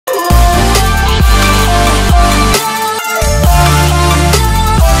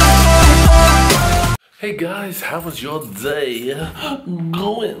Hey guys, how was your day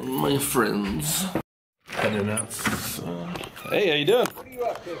going, my friends? Heading out. Hey, how you doing? What are you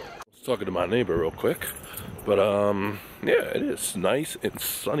up to? I was talking to my neighbor real quick, but yeah, it is nice and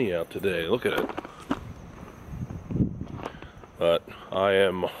sunny out today. Look at it. But I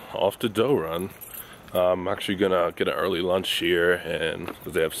am off to dough run. I'm actually gonna get an early lunch here, and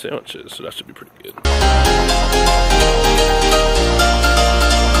because they have sandwiches, so that should be pretty good.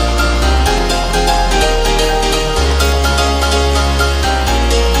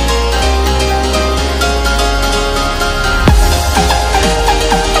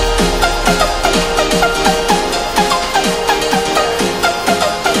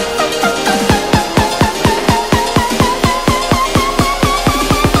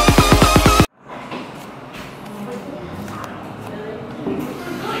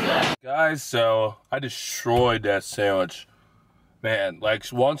 Guys, so I destroyed that sandwich. Man, like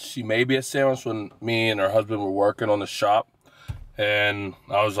once she made me a sandwich when me and her husband were working on the shop, and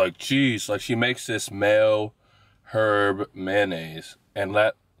I was like, geez, like she makes this mayo herb mayonnaise, and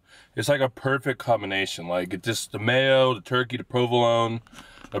that it's like a perfect combination. Like it just, the mayo, the turkey, the provolone,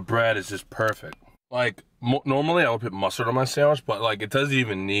 the bread is just perfect. Like normally I would put mustard on my sandwich, but like it doesn't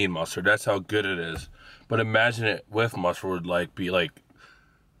even need mustard. That's how good it is. But imagine it with mustard would like be like.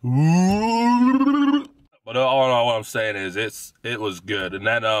 But all in all, what I'm saying is it was good. And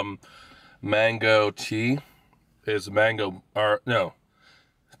that mango tea is mango, or no,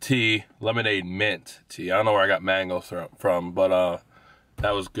 tea, lemonade mint tea. I don't know where I got mango from, but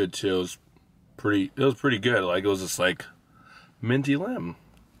that was good too. It was pretty good. Like it was just like minty lemon.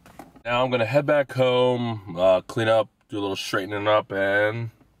 Now I'm gonna head back home, clean up, do a little straightening up,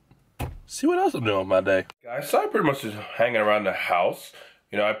 and see what else I'm doing with my day. Guys, so I pretty much just hanging around the house.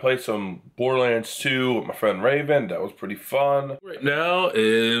 You know, I played some Borderlands 2 with my friend Raven. That was pretty fun. Right now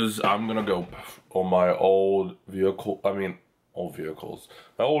I'm gonna go on my old vehicle. I mean, old vehicles.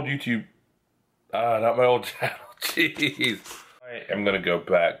 My old YouTube. Not my old channel. Jeez. I am gonna go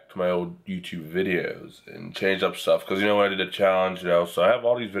back to my old YouTube videos and change up stuff because you know when I did a challenge, you know, so I have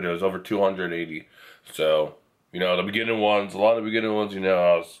all these videos over 280. So you know the beginning ones, a lot of the beginning ones, you know,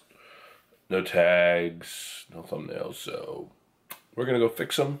 I was no tags, no thumbnails, so. We're gonna go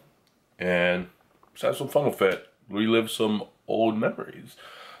fix them and just have some fun with it. Relive some old memories.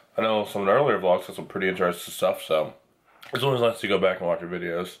 I know some of the earlier vlogs have some pretty interesting stuff, so it's always nice to go back and watch your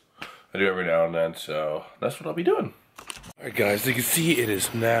videos. I do every now and then, so that's what I'll be doing. Alright guys, as you can see it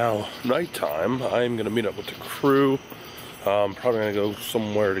is now nighttime. I'm gonna meet up with the crew. Probably gonna go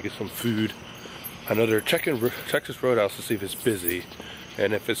somewhere to get some food. I know they're checking Texas Roadhouse to see if it's busy.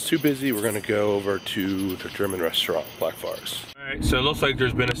 And if it's too busy, we're gonna go over to the German restaurant, Blackfriars. Alright, so it looks like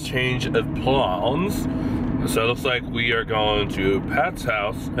there's been a change of plans. So it looks like we are going to Pat's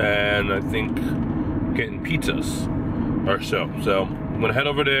house and I think getting pizzas or so. So I'm gonna head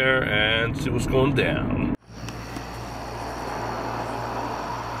over there and see what's going down.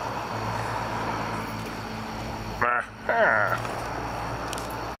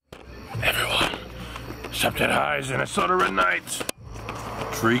 Everyone, something highs in a soda night.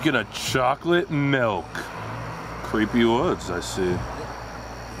 Drinking a chocolate milk. Creepy Woods, I see.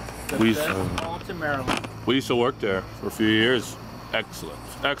 We used to work there for a few years. Excellent.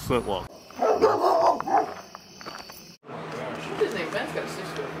 Excellent work.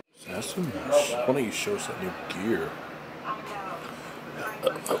 Sesame. Why don't you show us that new gear?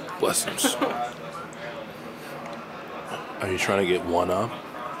 Blessings. Are you trying to get one up?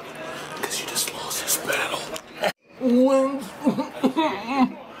 Because you just lost this battle. Wins.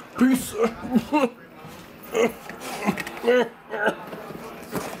 Peace.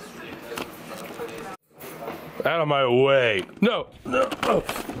 Out of my way. No. No.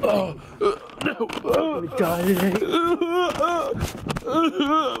 No.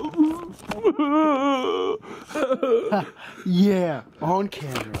 Yeah, on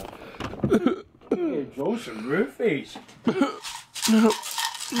camera. Hey, Joseph, roofies.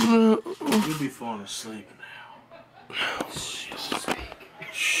 You'll be falling asleep now. Shh, go to sleep.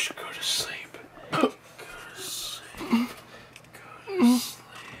 Go to sleep. Go to sleep.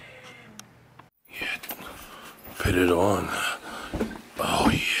 Yeah, put it on. Oh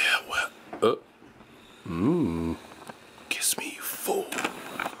yeah, well. Kiss me, you fool.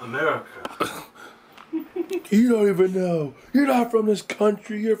 America. You don't even know. You're not from this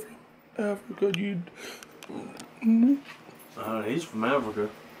country. You're from Africa. He's from Africa.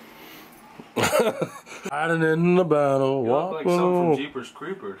 Hiding in the battle. You look like something from Jeepers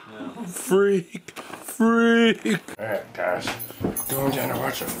Creepers. Yeah. Freak. Alright, guys. Going down to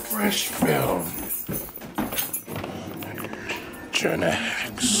watch a fresh film. Gen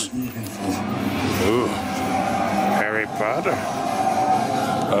X. Ooh. Harry Potter.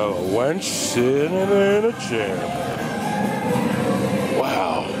 Oh, a wench sitting in a chair.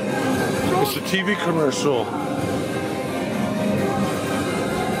 Wow. It's a TV commercial.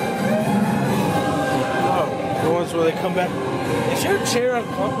 The ones where they come back. Is your chair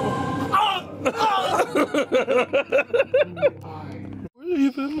uncomfortable?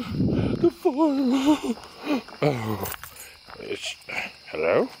 Breathing the form. Oh.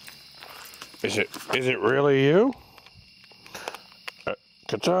 Hello? Is it really you?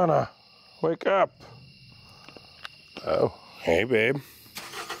 Katana, wake up. Oh, hey babe.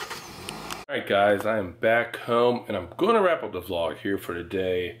 Alright guys, I am back home and I'm going to wrap up the vlog here for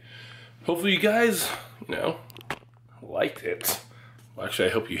today. Hopefully you guys, liked it. Well, actually,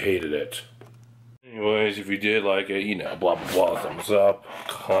 I hope you hated it. Anyways, if you did like it, blah blah blah, thumbs up,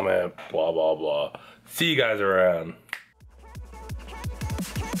 comment, blah blah blah. See you guys around.